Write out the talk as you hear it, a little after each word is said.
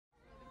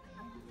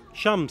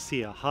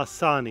Shamsia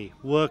Hassani,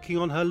 working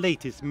on her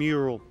latest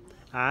mural.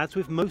 As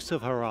with most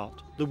of her art,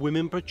 the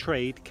women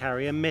portrayed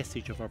carry a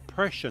message of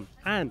oppression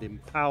and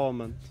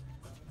empowerment.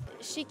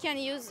 She can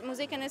use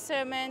music and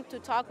instrument to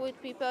talk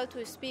with people,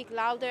 to speak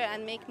louder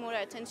and make more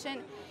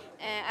attention,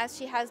 as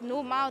she has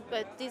no mouth,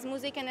 but this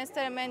music and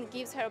instrument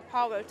gives her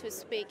power to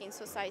speak in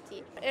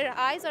society. Her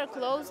eyes are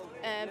closed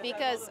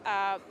because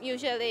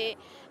usually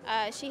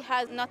she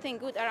has nothing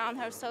good around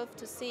herself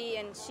to see,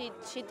 and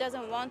she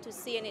doesn't want to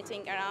see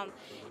anything around.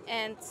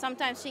 And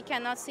sometimes she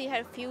cannot see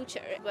her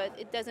future, but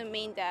it doesn't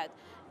mean that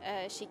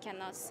she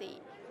cannot see.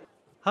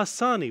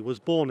 Hassani was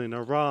born in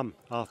Iran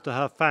after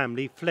her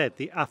family fled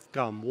the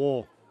Afghan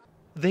war.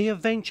 They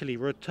eventually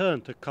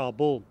returned to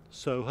Kabul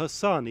so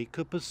Hassani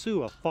could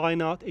pursue a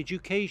fine art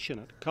education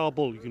at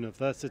Kabul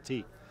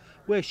University,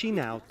 where she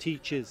now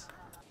teaches.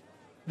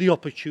 The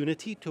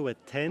opportunity to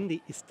attend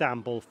the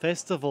Istanbul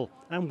festival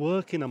and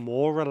work in a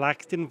more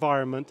relaxed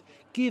environment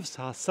gives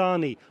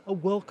Hassani a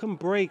welcome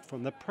break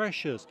from the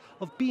pressures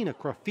of being a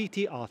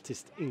graffiti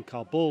artist in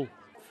Kabul.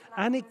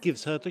 And it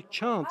gives her the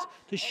chance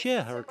to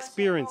share her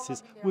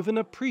experiences with an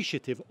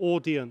appreciative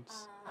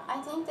audience.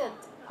 I think that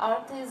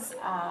art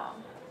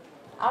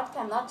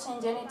cannot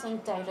change anything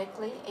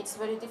directly. It's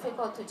very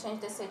difficult to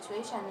change the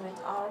situation with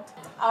art.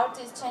 Art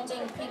is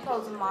changing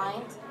people's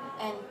mind,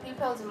 and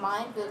people's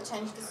mind will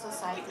change the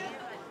society.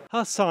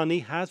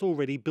 Hassani has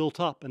already built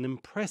up an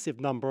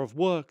impressive number of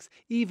works,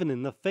 even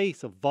in the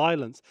face of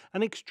violence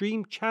and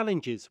extreme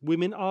challenges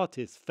women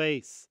artists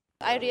face.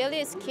 I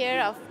really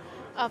scared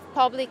of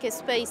public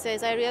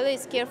spaces. I really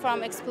scared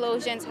from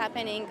explosions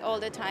happening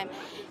all the time,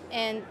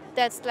 and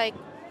that's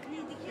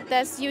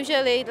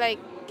usually like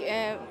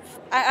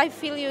I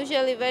feel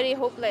usually very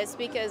hopeless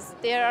because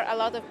there are a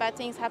lot of bad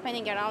things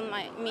happening around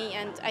me,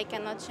 and I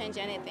cannot change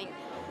anything.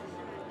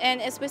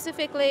 And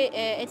specifically,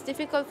 it's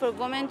difficult for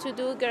women to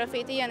do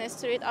graffiti and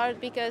street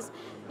art because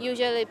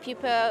usually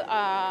people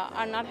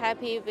are not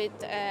happy with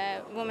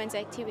women's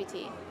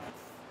activity.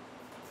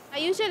 I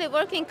usually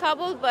work in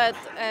Kabul, but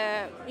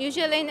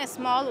usually in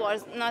small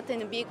walls, not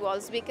in big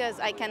walls, because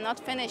I cannot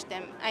finish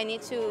them. I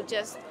need to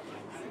just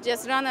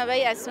run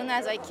away as soon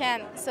as I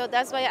can. So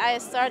that's why I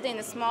start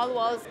in small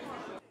walls.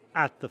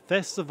 At the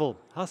festival,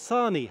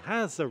 Hassani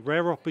has a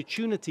rare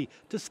opportunity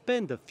to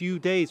spend a few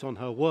days on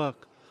her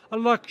work, a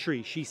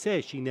luxury she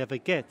says she never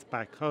gets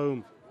back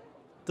home.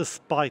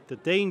 Despite the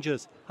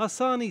dangers,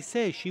 Hassani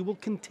says she will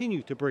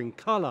continue to bring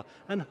colour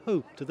and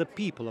hope to the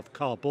people of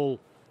Kabul.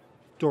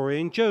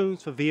 Dorian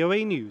Jones for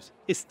VOA News,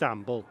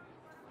 Istanbul.